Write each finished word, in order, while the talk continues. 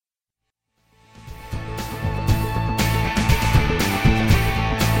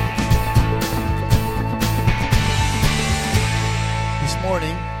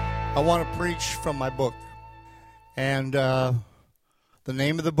want to preach from my book. And the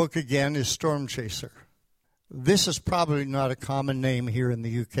name of the book again is Storm Chaser. This is probably not a common name here in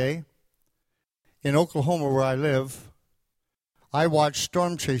the UK. In Oklahoma, where I live, I watched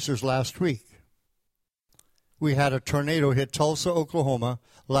storm chasers last week. We had a tornado hit Tulsa, Oklahoma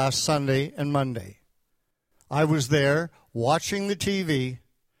last Sunday and Monday. I was there watching the TV.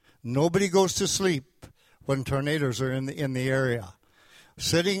 Nobody goes to sleep when tornadoes are in the area.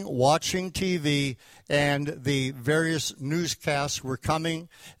 Sitting, watching TV, and the various newscasts were coming,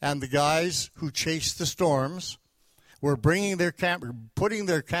 and the guys who chased the storms were bringing their putting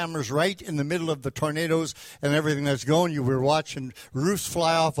their cameras right in the middle of the tornadoes and everything that's going. You were watching roofs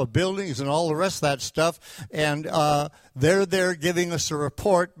fly off of buildings and all the rest of that stuff, and they're there giving us a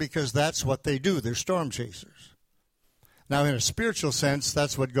report because that's what they do. They're storm chasers. Now, in a spiritual sense,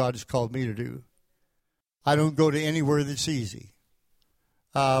 that's what God has called me to do. I don't go to anywhere that's easy.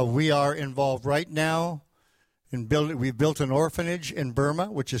 We are involved right now in building. We've built an orphanage in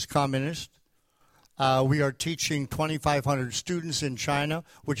Burma, which is communist. We are teaching 2,500 students in China,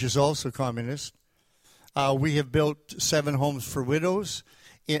 which is also communist. We have built 7 homes for widows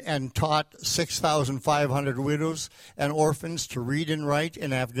and taught 6,500 widows and orphans to read and write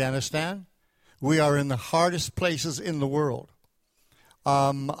in Afghanistan. We are in the hardest places in the world.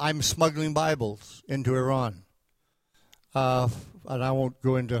 I'm smuggling Bibles into Iran. And I won't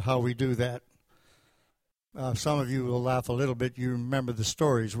go into how we do that. Some of you will laugh a little bit. You remember the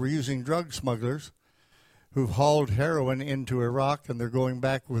stories. We're using drug smugglers who've hauled heroin into Iraq, and they're going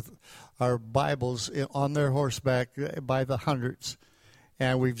back with our Bibles on their horseback by the hundreds.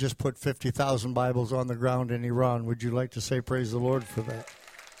 And we've just put 50,000 Bibles on the ground in Iran. Would you like to say praise the Lord for that?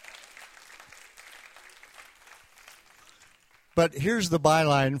 But here's the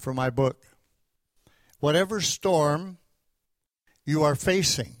byline for my book. Whatever storm you are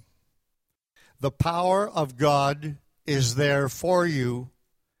facing, the power of God is there for you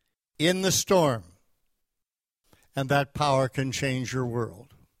in the storm, and that power can change your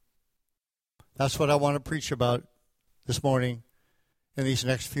world. That's what I want to preach about this morning in these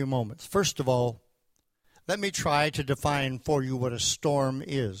next few moments. First of all, let me try to define for you what a storm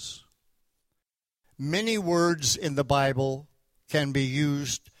is. Many words in the Bible can be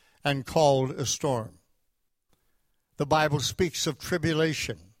used and called a storm. The Bible speaks of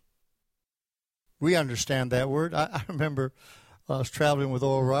tribulation. We understand that word. I remember I was traveling with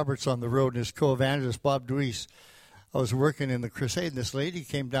Oral Roberts on the road, and his co-evangelist, Bob Deweese. I was working in the crusade, and this lady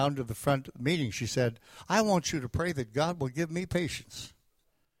came down to the front of the meeting. She said, I want you to pray that God will give me patience.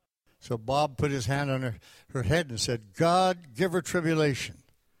 So Bob put his hand on her head and said, God, give her tribulation.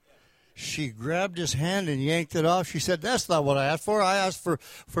 She grabbed his hand and yanked it off. She said, that's not what I asked for. I asked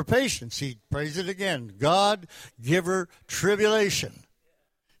for patience. He prays it again. God, give her tribulation.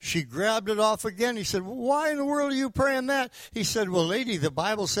 She grabbed it off again. He said, well, why in the world are you praying that? He said, well, lady, the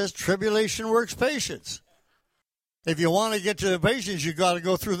Bible says tribulation works patience. If you want to get to the patience, you've got to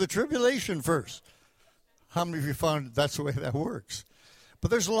go through the tribulation first. How many of you found that's the way that works? But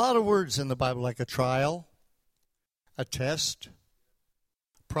there's a lot of words in the Bible, like a trial, a test,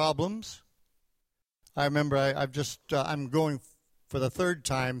 problems. I remember I'm going for the third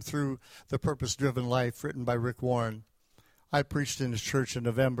time through The Purpose-Driven Life, written by Rick Warren. I preached in his church in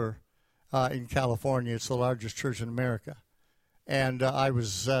November in California. It's the largest church in America. And I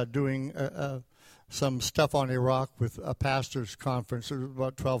was doing some stuff on Iraq with a pastor's conference. There were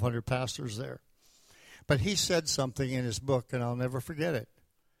about 1,200 pastors there. But he said something in his book, and I'll never forget it.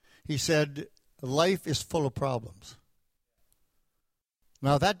 He said, life is full of problems.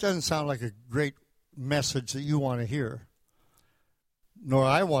 Now, that doesn't sound like a great message that you want to hear, nor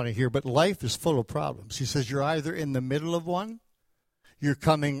I want to hear, but life is full of problems. He says you're either in the middle of one, you're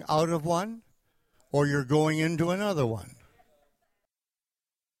coming out of one, or you're going into another one.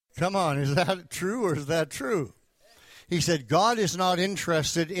 Come on, is that true or is that true? He said God is not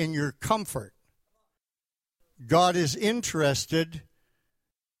interested in your comfort. God is interested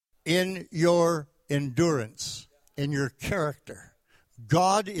in your endurance, in your character.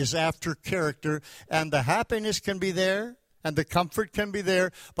 God is after character, and the happiness can be there, and the comfort can be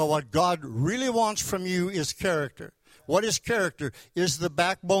there, but what God really wants from you is character. What is character? Is the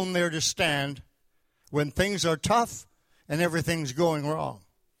backbone there to stand when things are tough and everything's going wrong?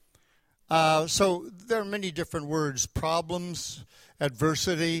 So there are many different words: problems,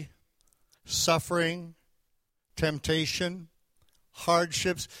 adversity, suffering, temptation,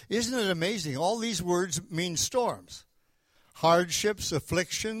 hardships. Isn't it amazing? All these words mean storms. Hardships,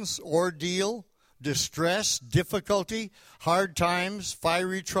 afflictions, ordeal, distress, difficulty, hard times,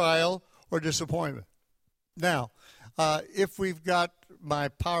 fiery trial, or disappointment. Now, if we've got my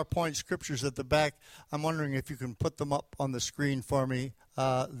PowerPoint scriptures at the back. I'm wondering if you can put them up on the screen for me.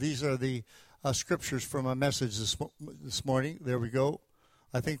 These are the scriptures from my message this morning. There we go.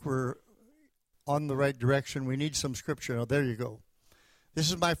 I think we're on the right direction. We need some scripture. Oh, there you go. This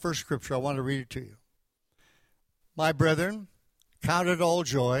is my first scripture. I want to read it to you. My brethren, count it all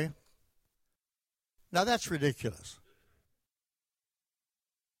joy. Now that's ridiculous.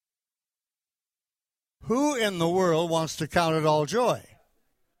 Who in the world wants to count it all joy?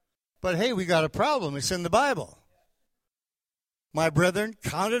 But hey, we got a problem. It's in the Bible. My brethren,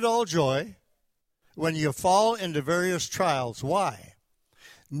 count it all joy when you fall into various trials. Why?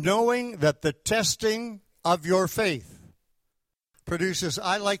 Knowing that the testing of your faith produces,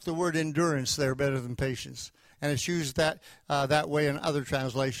 I like the word endurance there better than patience, and it's used that way in other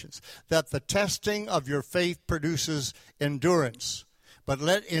translations, that the testing of your faith produces endurance. But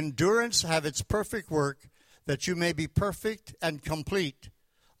let endurance have its perfect work, that you may be perfect and complete,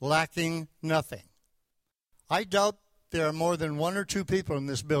 lacking nothing. I doubt there are more than one or two people in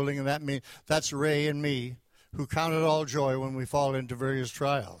this building, and that's Ray and me, who count it all joy when we fall into various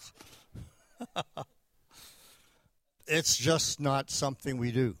trials. It's just not something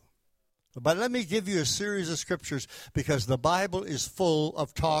we do. But let me give you a series of scriptures, because the Bible is full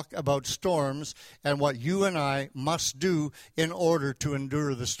of talk about storms and what you and I must do in order to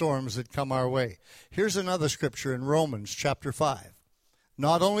endure the storms that come our way. Here's another scripture in Romans chapter 5.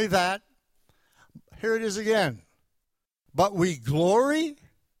 Not only that, here it is again. But we glory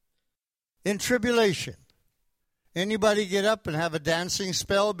in tribulation. Anybody get up and have a dancing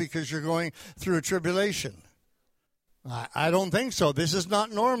spell because you're going through a tribulation? I don't think so. This is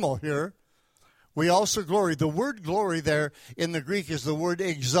not normal here. We also glory. The word glory there in the Greek is the word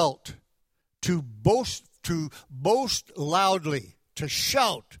exult. To boast loudly, to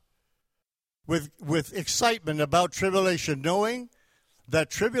shout with excitement about tribulation, knowing that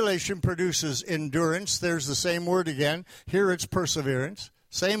tribulation produces endurance. There's the same word again. Here it's perseverance.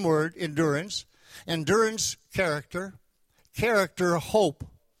 Same word, endurance. Endurance, character. Character, hope.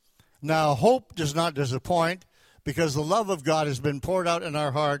 Now, hope does not disappoint, because the love of God has been poured out in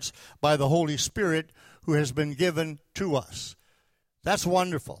our hearts by the Holy Spirit who has been given to us. That's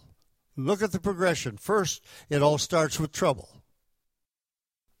wonderful. Look at the progression. First, it all starts with trouble.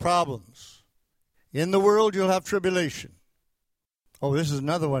 Problems. In the world, you'll have tribulation. Oh, this is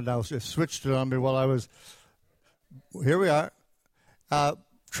another one now. It switched it on me while I was... Here we are.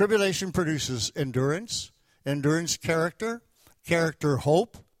 Tribulation produces endurance. Endurance, character. Character,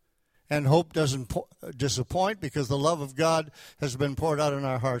 hope. And hope doesn't disappoint, because the love of God has been poured out in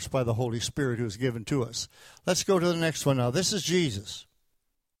our hearts by the Holy Spirit who is given to us. Let's go to the next one now. This is Jesus.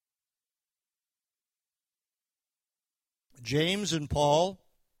 James and Paul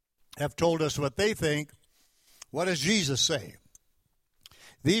have told us what they think. What does Jesus say?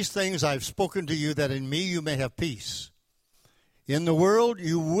 These things I've spoken to you, that in me you may have peace. In the world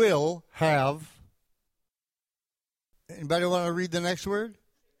you will have... Anybody want to read the next word?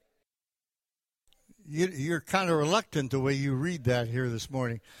 You're kind of reluctant the way you read that here this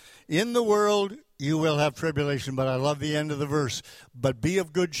morning. In the world you will have tribulation, but I love the end of the verse. But be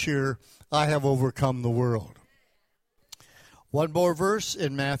of good cheer, I have overcome the world. One more verse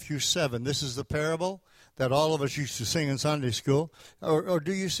in Matthew 7. This is the parable that all of us used to sing in Sunday school. Or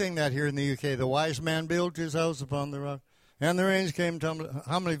do you sing that here in the UK? The wise man built his house upon the rock, and the rains came tumbling.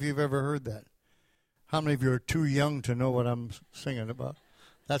 How many of you have ever heard that? How many of you are too young to know what I'm singing about?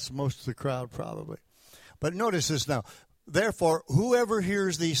 That's most of the crowd probably. But notice this now. Therefore, whoever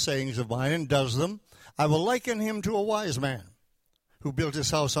hears these sayings of mine and does them, I will liken him to a wise man who built his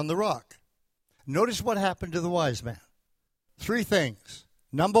house on the rock. Notice what happened to the wise man. 3 things.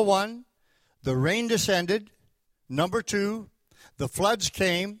 Number 1, the rain descended. Number 2, the floods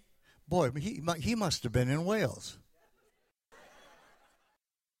came. Boy, he must have been in Wales.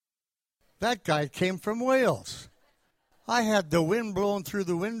 That guy came from Wales. I had the wind blowing through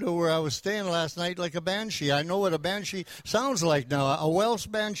the window where I was staying last night like a banshee. I know what a banshee sounds like now. A Welsh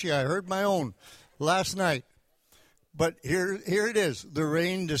banshee. I heard my own last night. But here it is. The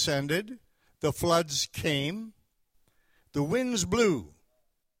rain descended. The floods came. The winds blew.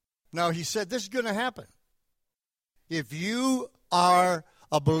 Now, he said this is going to happen. If you are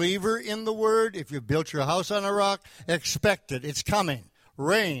a believer in the Word, if you built your house on a rock, expect it. It's coming.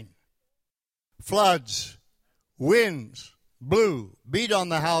 Rain, floods, winds blew, beat on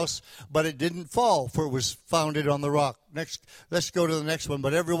the house, but it didn't fall, for it was founded on the rock. Next, let's go to the next one.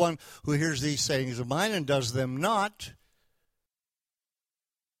 But everyone who hears these sayings of mine and does them not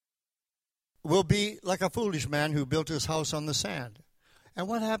will be like a foolish man who built his house on the sand. And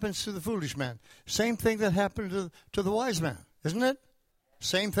what happens to the foolish man? Same thing that happened to the wise man, isn't it?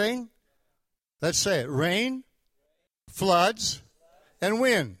 Same thing? Let's say it. Rain, floods, and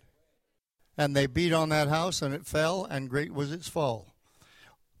wind. And they beat on that house, and it fell, and great was its fall.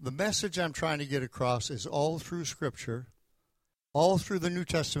 The message I'm trying to get across is all through Scripture, all through the New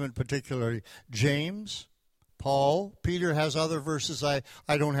Testament particularly. James, Paul, Peter has other verses I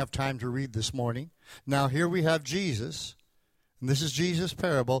don't have time to read this morning. Now here we have Jesus, and this is Jesus'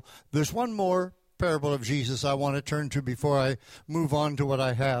 parable. There's one more parable of Jesus I want to turn to before I move on to what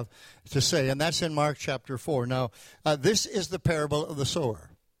I have to say, and that's in Mark chapter 4. Now, this is the parable of the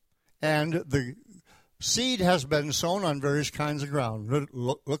sower. And the seed has been sown on various kinds of ground.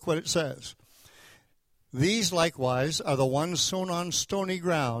 Look what it says. These likewise are the ones sown on stony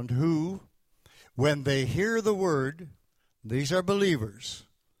ground, who, when they hear the word, these are believers,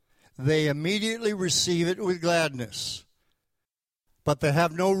 they immediately receive it with gladness. But they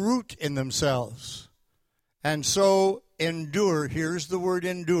have no root in themselves. And so endure. Here's the word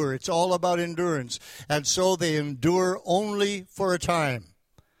endure. It's all about endurance. And so they endure only for a time.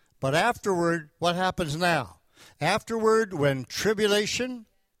 But afterward, what happens now? Afterward, when tribulation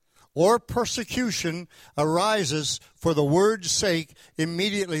or persecution arises for the word's sake,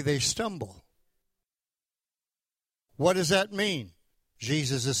 immediately they stumble. What does that mean?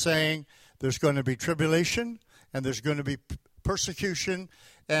 Jesus is saying there's going to be tribulation and there's going to be persecution,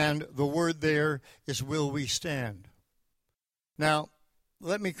 and the word there is, will we stand? Now,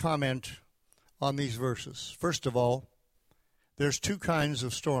 let me comment on these verses. First of all, there's two kinds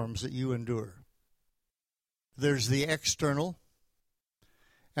of storms that you endure. There's the external,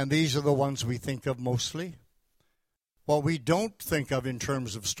 and these are the ones we think of mostly. What we don't think of in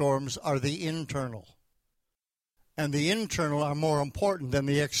terms of storms are the internal. And the internal are more important than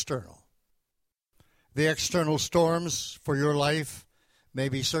the external. The external storms for your life may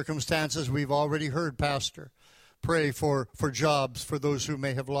be circumstances we've already heard, Pastor. Pray for jobs for those who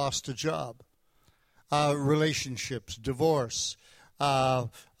may have lost a job. Relationships, divorce,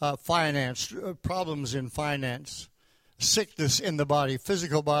 finance, problems in finance, sickness in the body,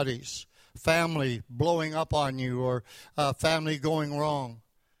 physical bodies, family blowing up on you, or family going wrong.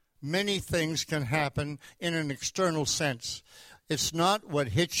 Many things can happen in an external sense. It's not what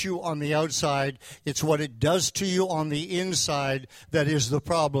hits you on the outside, it's what it does to you on the inside that is the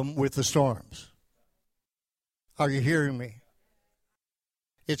problem with the storms. Are you hearing me?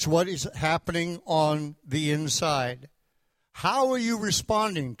 It's what is happening on the inside. How are you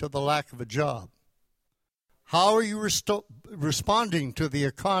responding to the lack of a job? How are you responding to the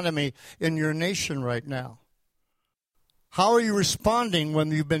economy in your nation right now? How are you responding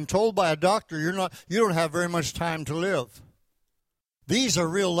when you've been told by a doctor you don't have very much time to live? These are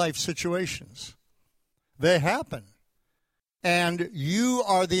real life situations. They happen. And you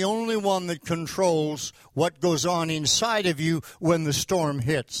are the only one that controls what goes on inside of you when the storm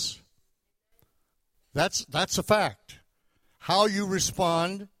hits. That's a fact. How you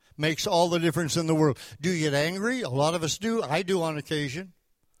respond makes all the difference in the world. Do you get angry? A lot of us do. I do on occasion.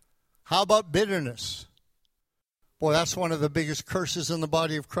 How about bitterness? Boy, that's one of the biggest curses in the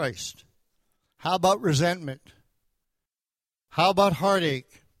body of Christ. How about resentment? How about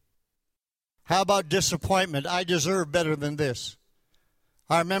heartache? How about disappointment? I deserve better than this.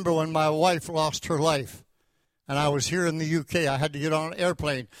 I remember when my wife lost her life, and I was here in the UK. I had to get on an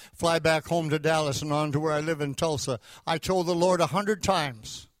airplane, fly back home to Dallas and on to where I live in Tulsa. I told the Lord 100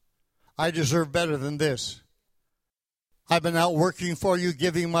 times, I deserve better than this. I've been out working for you,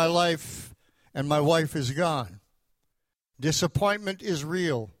 giving my life, and my wife is gone. Disappointment is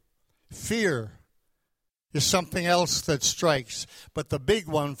real. Fear is something else that strikes. But the big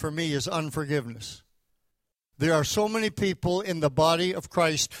one for me is unforgiveness. There are so many people in the body of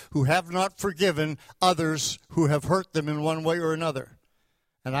Christ who have not forgiven others who have hurt them in one way or another.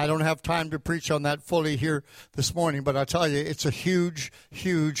 And I don't have time to preach on that fully here this morning, but I tell you, it's a huge,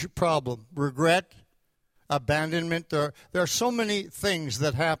 huge problem. Regret, abandonment, there are so many things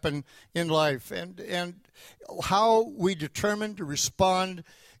that happen in life. And how we determine to respond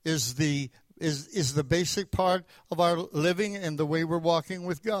is the basic part of our living and the way we're walking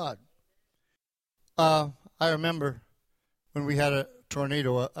with God. I remember when we had a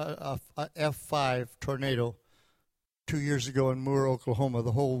tornado, a F5 tornado 2 years ago in Moore, Oklahoma.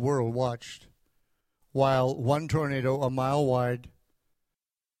 The whole world watched while one tornado, a mile wide,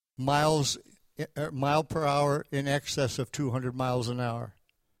 mile per hour in excess of 200 miles an hour,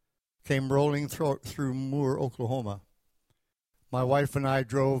 came rolling through Moore, Oklahoma. My wife and I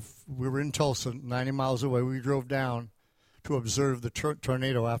we were in Tulsa, 90 miles away. We drove down to observe the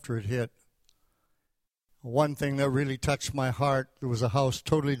tornado after it hit. One thing that really touched my heart, there was a house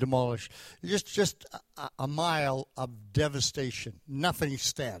totally demolished. Just a mile of devastation. Nothing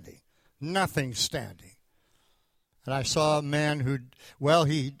standing. Nothing standing. And I saw a man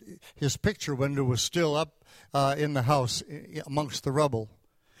his picture window was still up in the house amongst the rubble.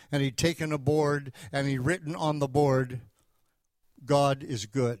 And he'd taken a board and he'd written on the board, God is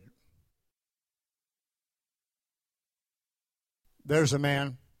good. There's a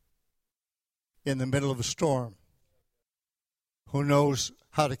man in the middle of a storm who knows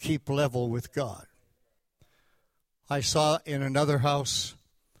how to keep level with God. I saw in another house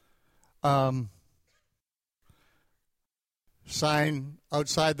sign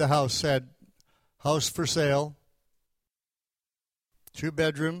outside the house said, house for sale,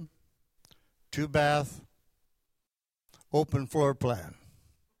 2-bedroom, 2-bath, open floor plan.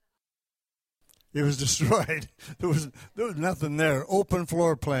 It was destroyed. There was nothing there. Open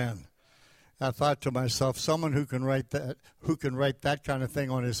floor plan. I thought to myself, someone who can write that kind of thing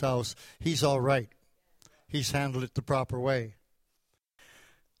on his house, he's all right. He's handled it the proper way.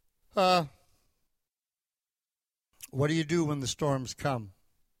 What do you do when the storms come?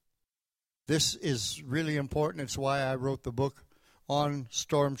 This is really important. It's why I wrote the book on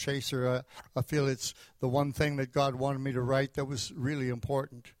Storm Chaser. I feel it's the one thing that God wanted me to write that was really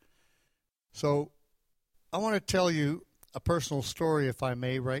important. So I want to tell you a personal story, if I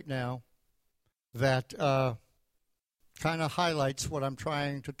may, right now, that kind of highlights what I'm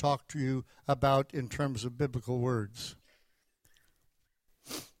trying to talk to you about in terms of biblical words.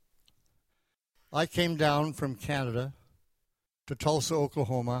 I came down from Canada to Tulsa,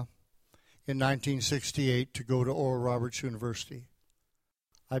 Oklahoma in 1968 to go to Oral Roberts University.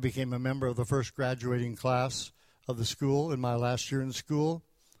 I became a member of the first graduating class of the school. In my last year in school,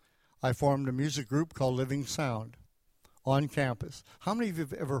 I formed a music group called Living Sound on campus. How many of you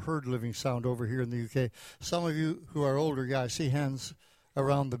have ever heard Living Sound over here in the UK? Some of you who are older guys, see hands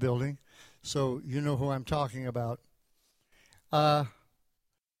around the building, so you know who I'm talking about.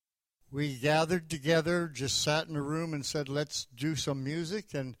 We gathered together, just sat in a room and said, let's do some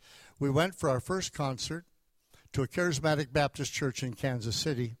music. And we went for our first concert to a charismatic Baptist church in Kansas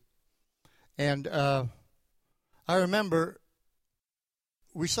City. And I remember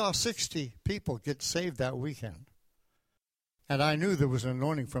we saw 60 people get saved that weekend. And I knew there was an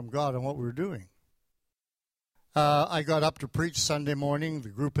anointing from God on what we were doing. I got up to preach Sunday morning. The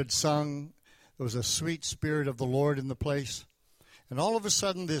group had sung. There was a sweet spirit of the Lord in the place. And all of a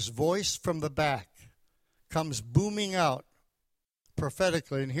sudden, this voice from the back comes booming out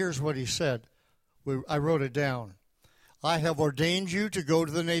prophetically. And here's what he said. I wrote it down. I have ordained you to go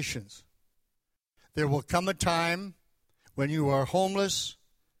to the nations. There will come a time when you are homeless.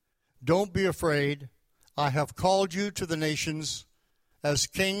 Don't be afraid. I have called you to the nations as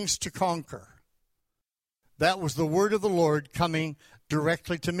kings to conquer. That was the word of the Lord coming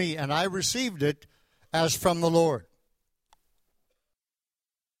directly to me, and I received it as from the Lord.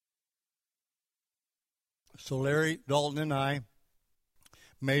 So Larry Dalton and I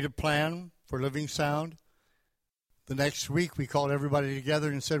made a plan for Living Sound. The next week we called everybody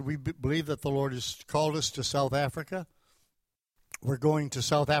together and said we believe that the Lord has called us to South Africa. We're going to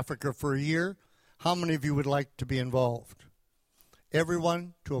South Africa for a year. How many of you would like to be involved?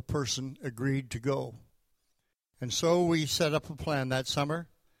 Everyone to a person agreed to go. And so we set up a plan that summer.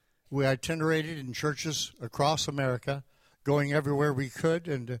 We itinerated in churches across America, going everywhere we could,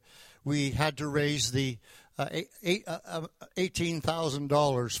 and we had to raise the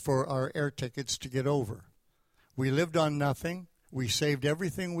 $18,000 for our air tickets to get over. We lived on nothing. We saved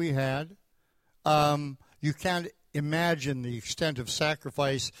everything we had. You can't imagine the extent of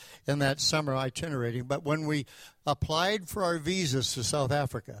sacrifice in that summer itinerating. But when we applied for our visas to South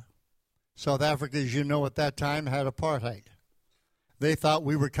Africa, as you know, at that time had apartheid. They thought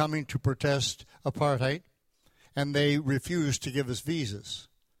we were coming to protest apartheid, and they refused to give us visas.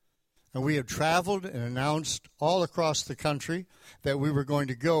 And we had traveled and announced all across the country that we were going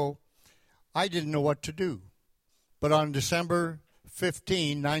to go. I didn't know what to do. But on December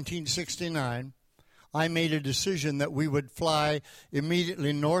 15, 1969, I made a decision that we would fly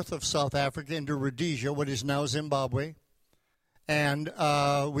immediately north of South Africa into Rhodesia, what is now Zimbabwe, and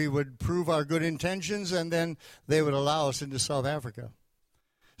we would prove our good intentions, and then they would allow us into South Africa.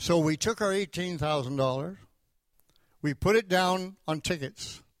 So we took our $18,000, we put it down on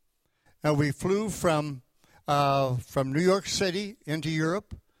tickets, and we flew from New York City into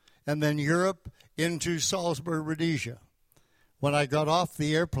Europe, and then Europe into Salzburg, Rhodesia. When I got off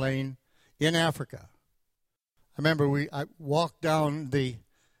the airplane in Africa, I remember I walked down the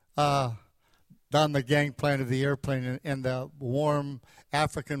down the gangplank of the airplane, and the warm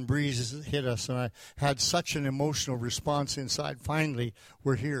African breezes hit us, and I had such an emotional response inside. Finally,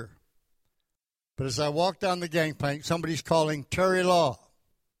 we're here. But as I walked down the gangplank, somebody's calling Terry Law.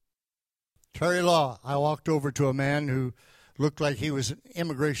 Terry Law. I walked over to a man who looked like he was an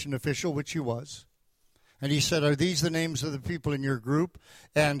immigration official, which he was. And he said, "Are these the names of the people in your group?"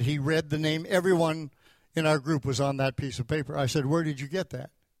 And he read the name. Everyone in our group was on that piece of paper. I said, "Where did you get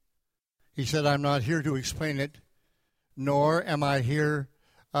that?" He said, "I'm not here to explain it, nor am I here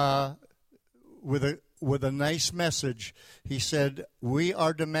with a nice message." He said, "We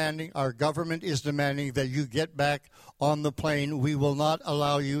are demanding, our government is demanding that you get back on the plane. We will not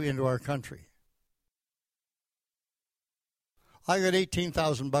allow you into our country." I got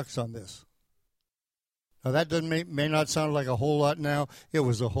 $18,000 on this. Now that may not sound like a whole lot now. It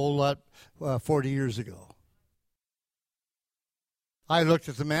was a whole lot 40 years ago. I looked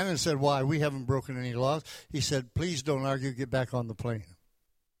at the man and said, "Why? We haven't broken any laws." He said, "Please don't argue. Get back on the plane."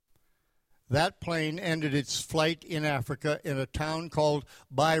 That plane ended its flight in Africa in a town called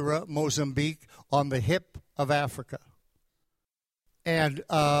Beira, Mozambique, on the hip of Africa. And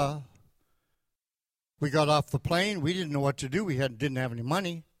we got off the plane. We didn't know what to do. We didn't have any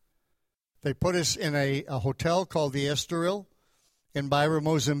money. They put us in a hotel called the Estoril in Beira,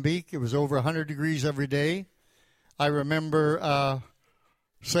 Mozambique. It was over 100 degrees every day. I remember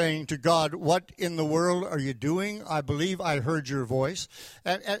saying to God, "What in the world are you doing? I believe I heard your voice."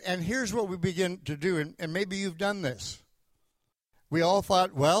 And here's what we begin to do, and maybe you've done this. We all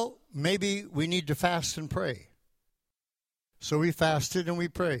thought, well, maybe we need to fast and pray. So we fasted and we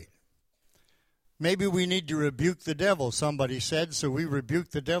prayed. Maybe we need to rebuke the devil, somebody said, so we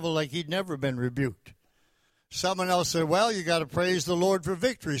rebuked the devil like he'd never been rebuked. Someone else said, well, you got to praise the Lord for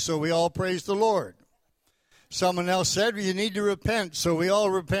victory, so we all praised the Lord. Someone else said, you need to repent, so we all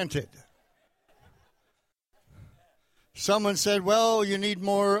repented. Someone said, well, you need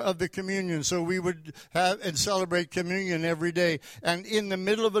more of the communion, so we would have and celebrate communion every day. And in the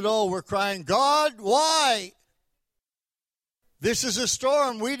middle of it all, we're crying, God, why? This is a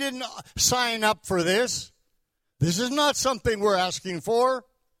storm. We didn't sign up for this. This is not something we're asking for.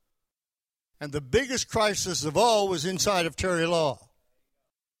 And the biggest crisis of all was inside of Terry Law.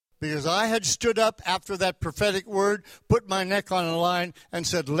 Because I had stood up after that prophetic word, put my neck on the line, and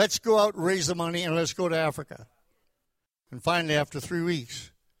said, let's go out, raise the money, and let's go to Africa. And finally, after 3 weeks,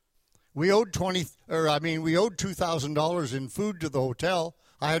 we owed $2,000 in food to the hotel.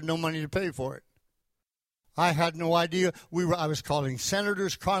 I had no money to pay for it. I had no idea. I was calling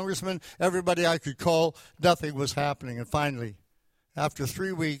senators, congressmen, everybody I could call. Nothing was happening. And finally, after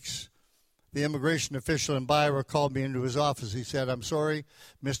 3 weeks, the immigration official in Beira called me into his office. He said, I'm sorry,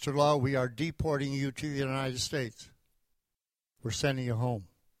 Mr. Law, we are deporting you to the United States. We're sending you home.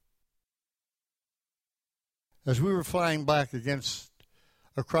 As we were flying back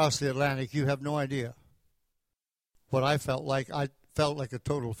across the Atlantic, you have no idea what I felt like. I felt like a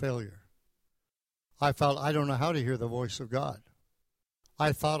total failure. I felt I don't know how to hear the voice of God.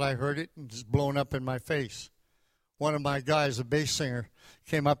 I thought I heard it and it's blown up in my face. One of my guys, a bass singer,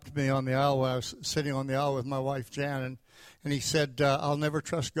 came up to me on the aisle when I was sitting on the aisle with my wife, Jan, and he said, I'll never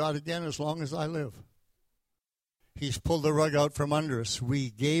trust God again as long as I live. He's pulled the rug out from under us. We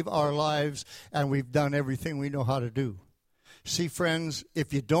gave our lives, and we've done everything we know how to do. See, friends,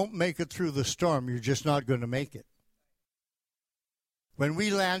 if you don't make it through the storm, you're just not going to make it. When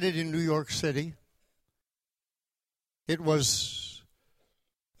we landed in New York City, it was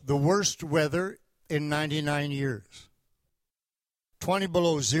the worst weather in 99 years. 20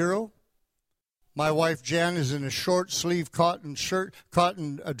 below zero. My wife, Jan, is in a short-sleeve cotton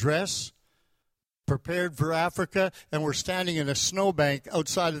dress, prepared for Africa, and we're standing in a snowbank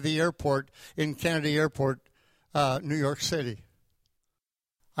outside of the airport in Kennedy Airport, New York City.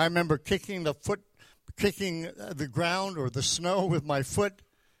 I remember kicking the ground or the snow with my foot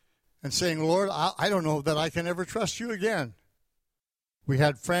and saying, Lord, I don't know that I can ever trust you again. We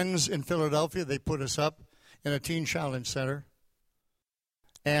had friends in Philadelphia. They put us up in a teen challenge center.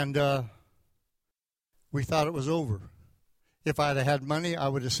 And we thought it was over. If I'd have had money, I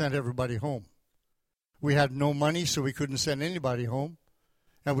would have sent everybody home. We had no money, so we couldn't send anybody home.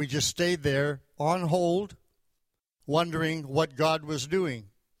 And we just stayed there on hold, wondering what God was doing.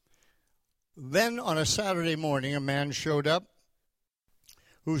 Then on a Saturday morning, a man showed up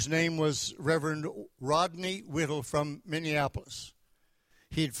whose name was Reverend Rodney Whittle from Minneapolis.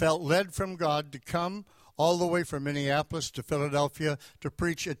 He'd felt led from God to come all the way from Minneapolis to Philadelphia to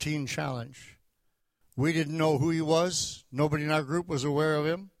preach a teen challenge. We didn't know who he was. Nobody in our group was aware of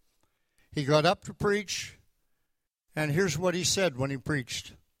him. He got up to preach, and here's what he said when he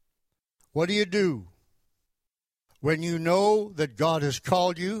preached. What do you do when you know that God has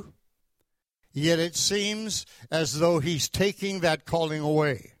called you, yet it seems as though He's taking that calling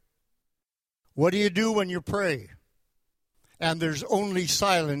away? What do you do when you pray and there's only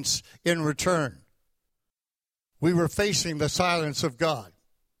silence in return? We were facing the silence of God.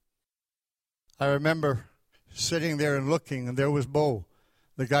 I remember sitting there and looking, and there was Bo.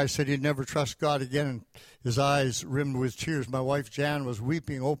 The guy said he'd never trust God again, and his eyes rimmed with tears. My wife Jan was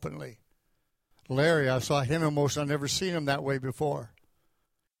weeping openly. Larry, I saw him emotional. I've never seen him that way before.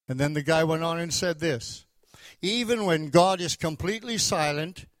 And then the guy went on and said this: even when God is completely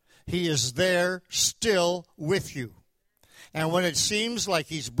silent, He is there still with you. And when it seems like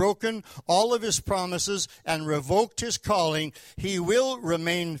He's broken all of His promises and revoked His calling, He will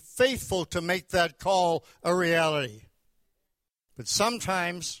remain faithful to make that call a reality. But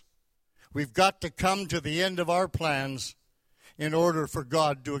sometimes we've got to come to the end of our plans in order for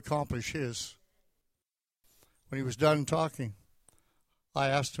God to accomplish His. When he was done talking, I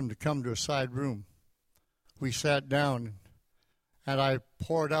asked him to come to a side room. We sat down, and I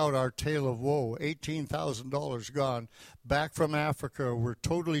poured out our tale of woe. $18,000 gone. Back from Africa, we're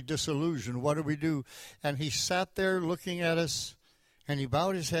totally disillusioned. What do we do? And he sat there looking at us, and he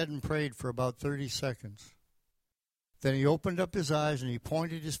bowed his head and prayed for about 30 seconds. Then he opened up his eyes, and he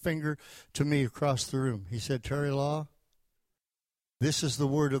pointed his finger to me across the room. He said, Terry Law, this is the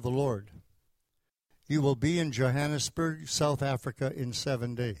word of the Lord. You will be in Johannesburg, South Africa in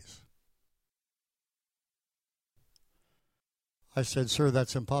 7 days. I said, sir,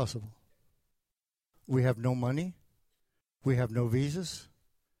 that's impossible. We have no money. We have no visas.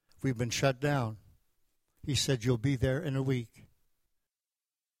 We've been shut down. He said, you'll be there in a week.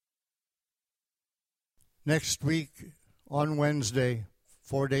 Next week, on Wednesday,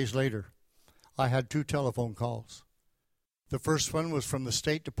 4 days later, I had 2 telephone calls. The first one was from the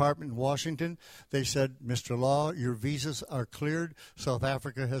State Department in Washington. They said, Mr. Law, your visas are cleared. South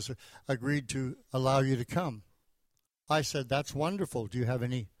Africa has agreed to allow you to come. I said, that's wonderful. Do you have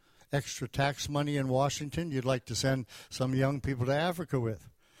any extra tax money in Washington you'd like to send some young people to Africa with?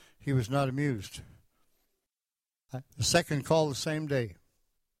 He was not amused. The second call the same day.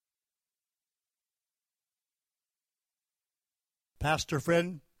 Pastor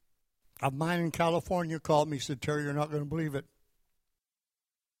friend of mine in California called me, said, Terry, you're not going to believe it.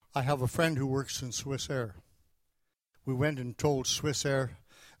 I have a friend who works in Swissair. We went and told Swissair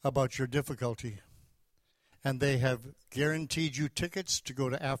about your difficulty, and they have guaranteed you tickets to go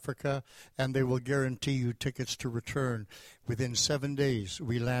to Africa, and they will guarantee you tickets to return. Within 7 days,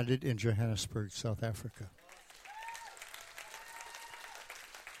 we landed in Johannesburg, South Africa.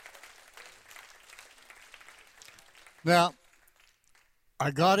 Now, I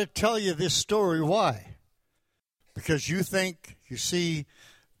got to tell you this story. Why? Because you think you see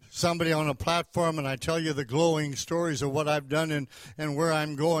somebody on a platform and I tell you the glowing stories of what I've done and where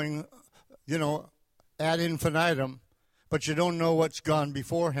I'm going, ad infinitum, but you don't know what's gone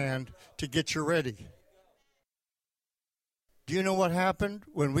beforehand to get you ready. Do you know what happened?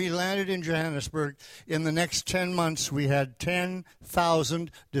 When we landed in Johannesburg, in the next 10 months, we had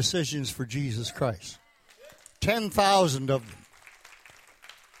 10,000 decisions for Jesus Christ. 10,000 of them.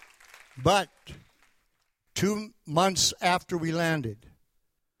 But 2 months after we landed,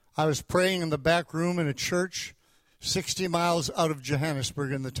 I was praying in the back room in a church 60 miles out of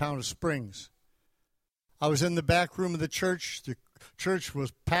Johannesburg in the town of Springs. I was in the back room of the church. The church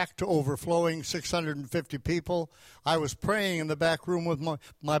was packed to overflowing, 650 people. I was praying in the back room with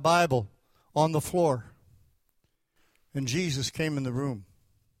my Bible on the floor. And Jesus came in the room.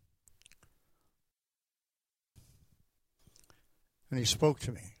 And he spoke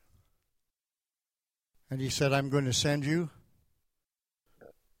to me. And he said, I'm going to send you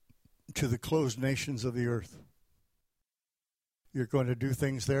to the closed nations of the earth. You're going to do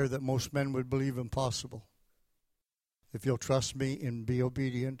things there that most men would believe impossible. If you'll trust me and be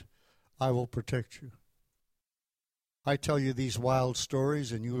obedient, I will protect you. I tell you these wild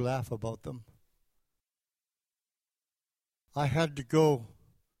stories and you laugh about them. I had to go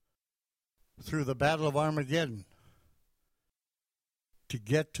through the Battle of Armageddon to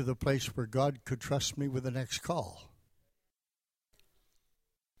get to the place where God could trust me with the next call.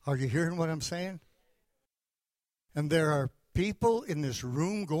 Are you hearing what I'm saying? And there are people in this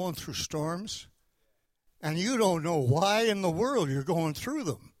room going through storms, and you don't know why in the world you're going through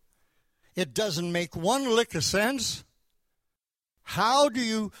them. It doesn't make one lick of sense. How do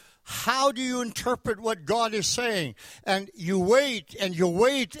you interpret what God is saying? And you wait, and you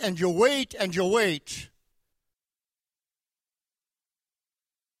wait, and you wait, and you wait.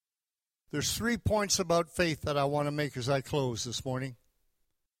 There's 3 points about faith that I want to make as I close this morning.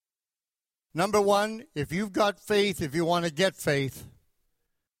 Number one, if you've got faith, if you want to get faith,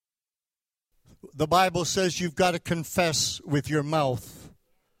 the Bible says you've got to confess with your mouth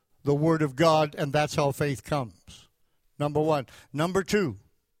the Word of God, and that's how faith comes. Number one. Number two,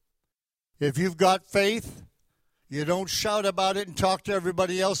 if you've got faith, you don't shout about it and talk to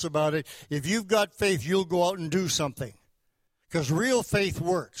everybody else about it. If you've got faith, you'll go out and do something. Because real faith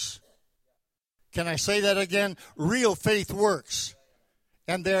works. Can I say that again? Real faith works.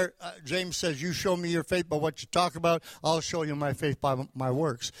 And there, James says, you show me your faith by what you talk about. I'll show you my faith by my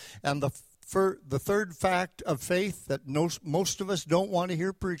works. And the third fact of faith that most of us don't want to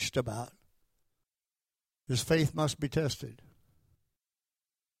hear preached about is faith must be tested.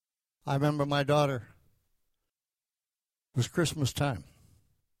 I remember my daughter. It was Christmas time.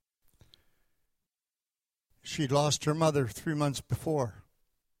 She'd lost her mother 3 months before.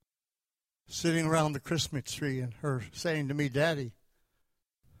 Sitting around the Christmas tree and her saying to me, Daddy,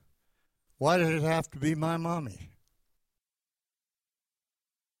 why did it have to be my mommy?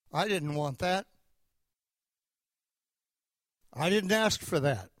 I didn't want that. I didn't ask for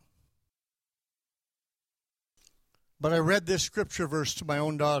that. But I read this scripture verse to my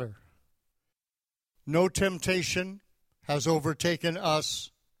own daughter. No temptation has overtaken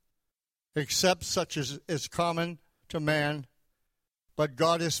us except such as is common to man. But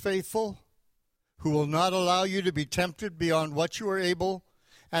God is faithful, who will not allow you to be tempted beyond what you are able,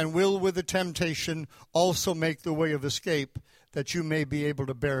 and will with the temptation also make the way of escape, that you may be able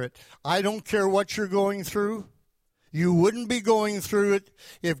to bear it. I don't care what you're going through. You wouldn't be going through it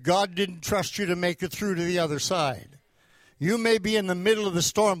if God didn't trust you to make it through to the other side. You may be in the middle of the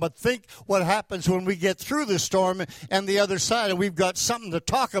storm, but think what happens when we get through the storm and the other side, and we've got something to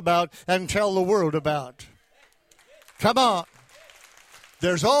talk about and tell the world about. Come on.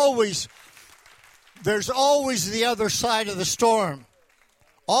 There's always the other side of the storm.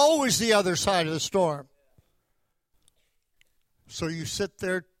 Always the other side of the storm. So you sit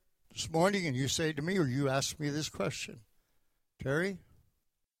there this morning and you say to me, or you ask me this question, Terry,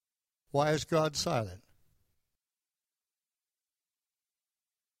 why is God silent?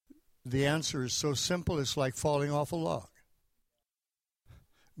 The answer is so simple, it's like falling off a log.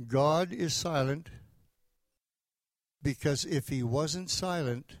 God is silent because if he wasn't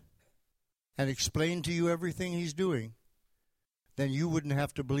silent and explained to you everything he's doing, then you wouldn't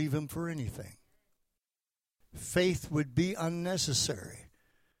have to believe him for anything. Faith would be unnecessary.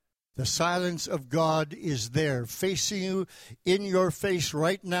 The silence of God is there, facing you in your face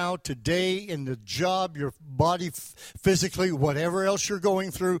right now, today, in the job, your body, physically, whatever else you're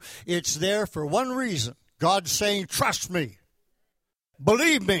going through. It's there for one reason. God's saying, trust me,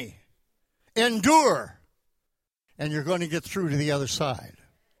 believe me, endure, and you're going to get through to the other side.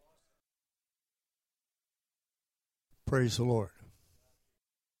 Praise the Lord.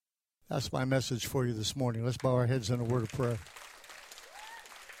 That's my message for you this morning. Let's bow our heads in a word of prayer.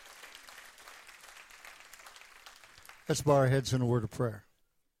 Let's bow our heads in a word of prayer.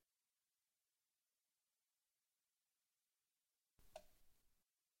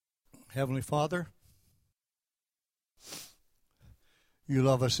 Heavenly Father, you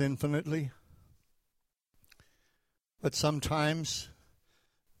love us infinitely, but sometimes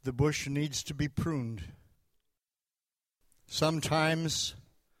the bush needs to be pruned. Sometimes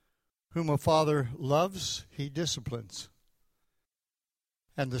whom a father loves, he disciplines.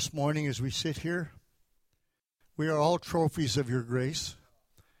 And this morning as we sit here, we are all trophies of your grace.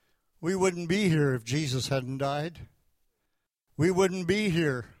 We wouldn't be here if Jesus hadn't died. We wouldn't be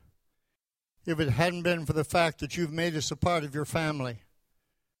here if it hadn't been for the fact that you've made us a part of your family.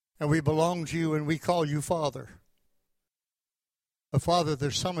 And we belong to you and we call you Father. But Father,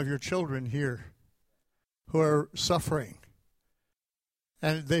 there's some of your children here who are suffering.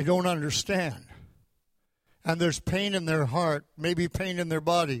 And they don't understand. And there's pain in their heart, maybe pain in their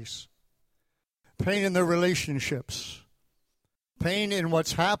bodies. Pain in their relationships. Pain in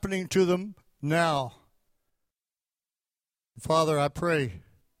what's happening to them now. Father, I pray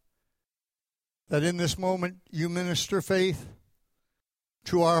that in this moment you minister faith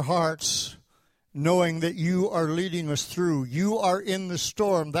to our hearts, knowing that you are leading us through. You are in the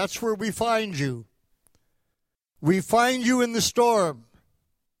storm. That's where we find you. We find you in the storm.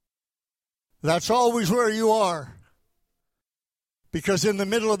 That's always where you are. Because in the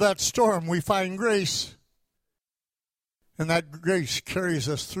middle of that storm, we find grace. And that grace carries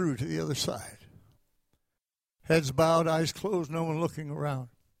us through to the other side. Heads bowed, eyes closed, no one looking around.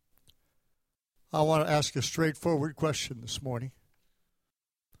 I want to ask a straightforward question this morning.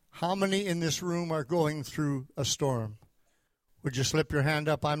 How many in this room are going through a storm? Would you slip your hand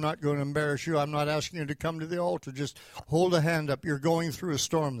up? I'm not going to embarrass you. I'm not asking you to come to the altar. Just hold a hand up. You're going through a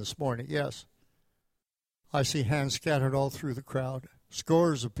storm this morning. Yes. I see hands scattered all through the crowd.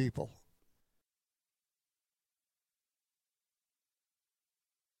 Scores of people.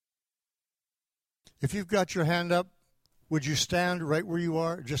 If you've got your hand up, would you stand right where you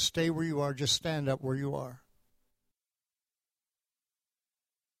are? Just stay where you are. Just stand up where you are.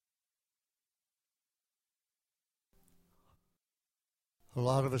 A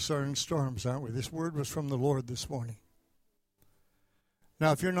lot of us are in storms, aren't we? This word was from the Lord this morning.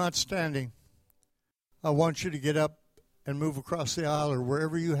 Now, if you're not standing, I want you to get up and move across the aisle or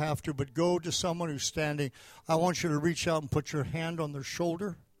wherever you have to, but go to someone who's standing. I want you to reach out and put your hand on their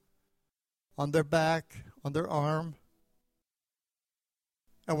shoulder, on their back, on their arm.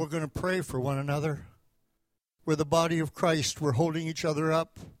 And we're going to pray for one another. We're the body of Christ. We're holding each other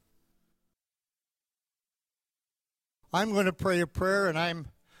up. I'm going to pray a prayer, and I'm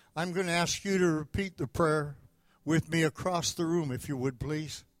going to ask you to repeat the prayer with me across the room, if you would,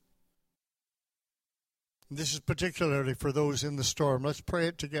 please. This is particularly for those in the storm. Let's pray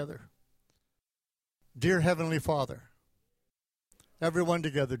it together. Dear Heavenly Father, everyone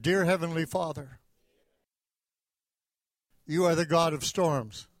together. Dear Heavenly Father, you are the God of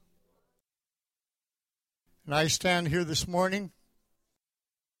storms. And I stand here this morning.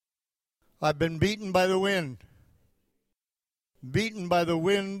 I've been beaten by the wind. Beaten by the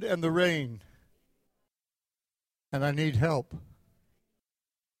wind and the rain. And I need help.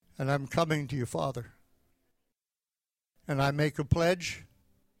 And I'm coming to you, Father. And I make a pledge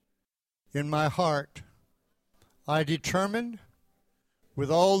in my heart. I determine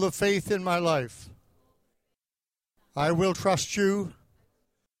with all the faith in my life, I will trust you.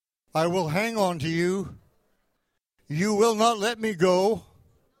 I will hang on to you. You will not let me go.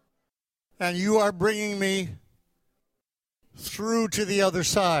 And you are bringing me through to the other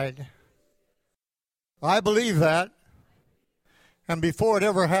side. I believe that. And before it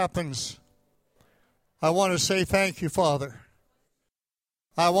ever happens, I want to say thank you, Father.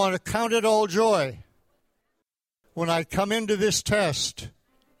 I want to count it all joy when I come into this test,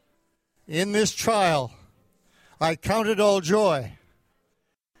 in this trial. I count it all joy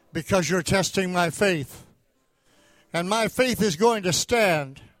because you're testing my faith. And my faith is going to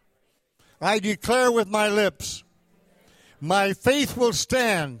stand. I declare with my lips, my faith will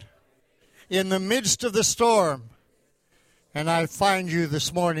stand in the midst of the storm. And I find you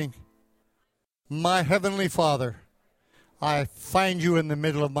this morning, my Heavenly Father. I find you in the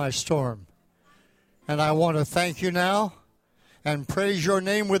middle of my storm. And I want to thank you now and praise your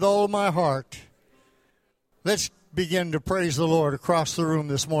name with all my heart. Let's begin to praise the Lord across the room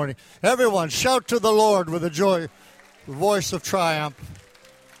this morning. Everyone, shout to the Lord with a voice of triumph.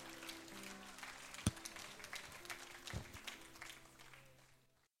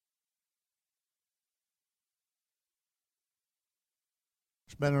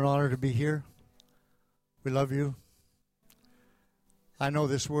 It's been an honor to be here. We love you. I know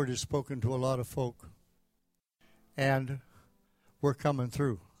this word is spoken to a lot of folk. And we're coming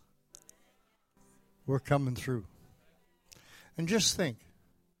through. We're coming through. And just think,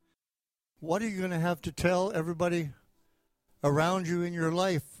 what are you going to have to tell everybody around you in your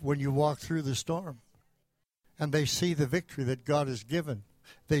life when you walk through the storm? And they see the victory that God has given.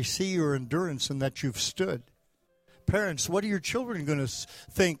 They see your endurance and that you've stood. Parents, what are your children going to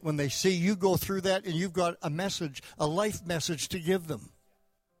think when they see you go through that and you've got a message, a life message to give them?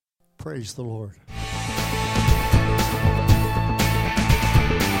 Praise the Lord.